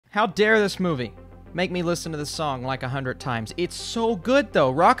How dare this movie make me listen to this song like 100 times. It's so good, though.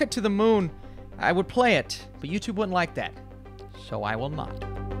 Rocket to the Moon, I would play it, but YouTube wouldn't like that, so I will not.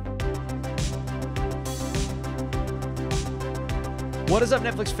 What is up,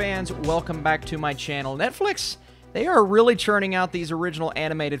 Netflix fans? Welcome back to my channel. Netflix, they are really churning out these original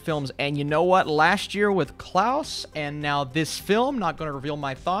animated films, and you know what? Last year with Klaus, and now this film, not going to reveal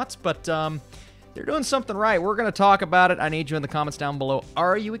my thoughts, but they're doing something right. We're going to talk about it. I need you in the comments down below.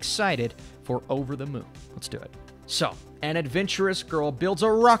 Are you excited for Over the Moon? Let's do it. So, an adventurous girl builds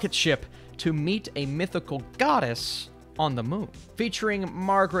a rocket ship to meet a mythical goddess on the moon. Featuring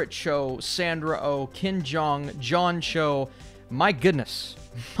Margaret Cho, Sandra Oh, Ken Jeong, John Cho. My goodness,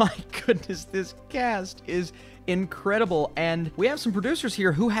 this cast is incredible, and we have some producers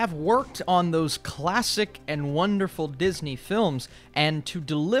here who have worked on those classic and wonderful Disney films, and to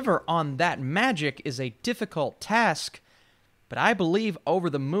deliver on that magic is a difficult task, but I believe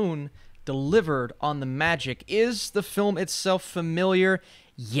Over the Moon delivered on the magic. Is the film itself familiar?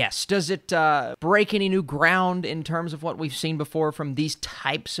 Yes. Does it break any new ground in terms of what we've seen before from these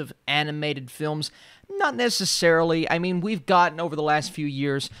types of animated films? Not necessarily. I mean, we've gotten over the last few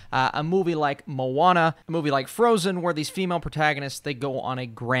years a movie like Moana, a movie like Frozen, where these female protagonists, they go on a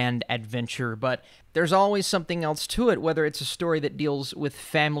grand adventure, but there's always something else to it, whether it's a story that deals with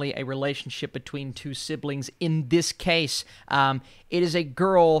family, a relationship between two siblings. In this case, it is a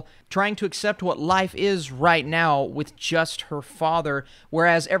girl trying to accept what life is right now with just her father,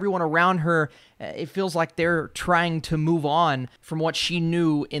 whereas everyone around her, it feels like they're trying to move on from what she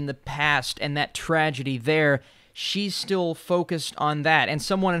knew in the past and that tragedy there. She's still focused on that, and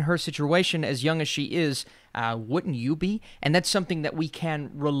someone in her situation, as young as she is, wouldn't you be? And that's something that we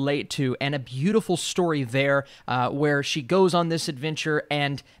can relate to, and a beautiful story there where she goes on this adventure,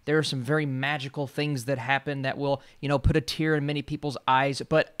 and there are some very magical things that happen that will, you know, put a tear in many people's eyes.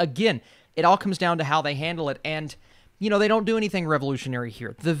 But again, it all comes down to how they handle it, and, you know, they don't do anything revolutionary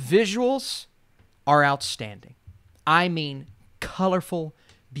here. The visuals are outstanding. I mean, colorful,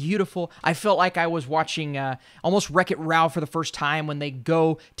 beautiful. I felt like I was watching almost Wreck-It Ralph for the first time when they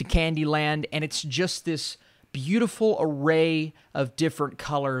go to Candyland, and it's just this beautiful array of different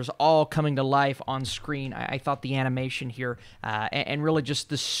colors all coming to life on screen. I thought the animation here and really just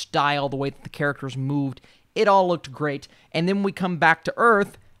the style, the way that the characters moved, it all looked great. And then we come back to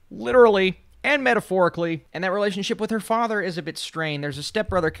Earth, literally and metaphorically, and that relationship with her father is a bit strained. There's a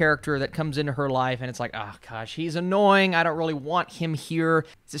stepbrother character that comes into her life, and it's like, oh gosh, he's annoying. I don't really want him here.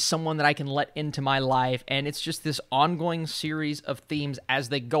 Is this someone that I can let into my life? And it's just this ongoing series of themes as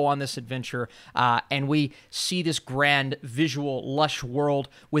they go on this adventure, and we see this grand, visual, lush world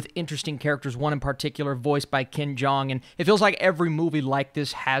with interesting characters, one in particular voiced by Ken Jeong, and it feels like every movie like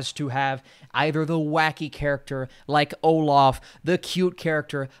this has to have either the wacky character, like Olaf, the cute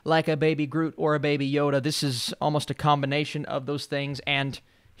character, like a baby Groot, or a baby Yoda. This is almost a combination of those things, and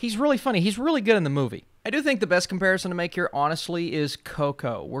he's really funny. He's really good in the movie. I do think the best comparison to make here, honestly, is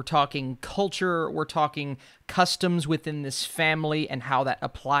Coco. We're talking culture, we're talking customs within this family and how that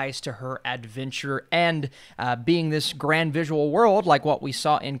applies to her adventure, and being this grand visual world like what we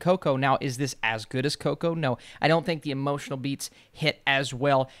saw in Coco. Now, is this as good as Coco? No, I don't think the emotional beats hit as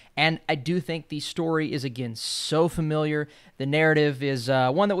well, and I do think the story is, again, so familiar. The narrative is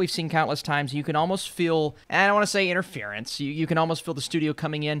one that we've seen countless times. You can almost feel, and I don't want to say interference, you can almost feel the studio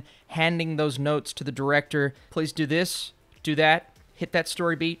coming in, handing those notes to the director. Please do this, do that, hit that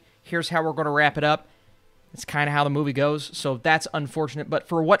story beat. Here's how we're going to wrap it up. It's kind of how the movie goes, so that's unfortunate. But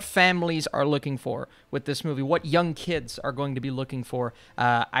for what families are looking for with this movie, what young kids are going to be looking for,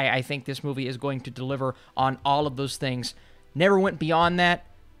 I think this movie is going to deliver on all of those things. Never went beyond that,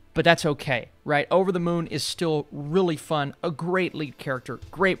 but that's okay, right? Over the Moon is still really fun, a great lead character,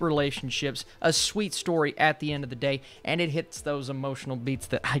 great relationships, a sweet story at the end of the day, and it hits those emotional beats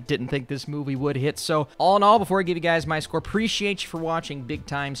that I didn't think this movie would hit. So all in all, before I give you guys my score, appreciate you for watching big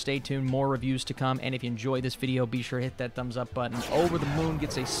time. Stay tuned, more reviews to come, and if you enjoyed this video, be sure to hit that thumbs up button. Over the Moon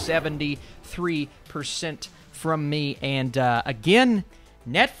gets a 73% from me, and again,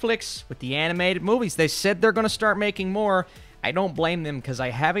 Netflix with the animated movies, they said they're going to start making more. I don't blame them, because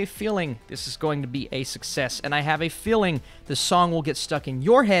I have a feeling this is going to be a success, and I have a feeling the song will get stuck in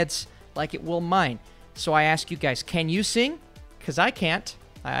your heads like it will mine. So I ask you guys, can you sing? Because I can't.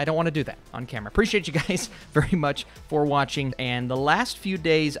 I don't want to do that on camera. Appreciate you guys very much for watching, and the last few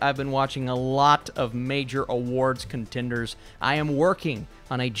days I've been watching a lot of major awards contenders. I am working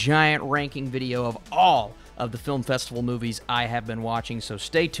on a giant ranking video of all of the film festival movies I have been watching, so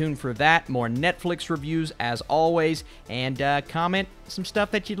stay tuned for that. More Netflix reviews as always, and comment some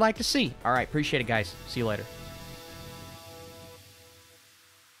stuff that you'd like to see. All right, appreciate it, guys. See you later.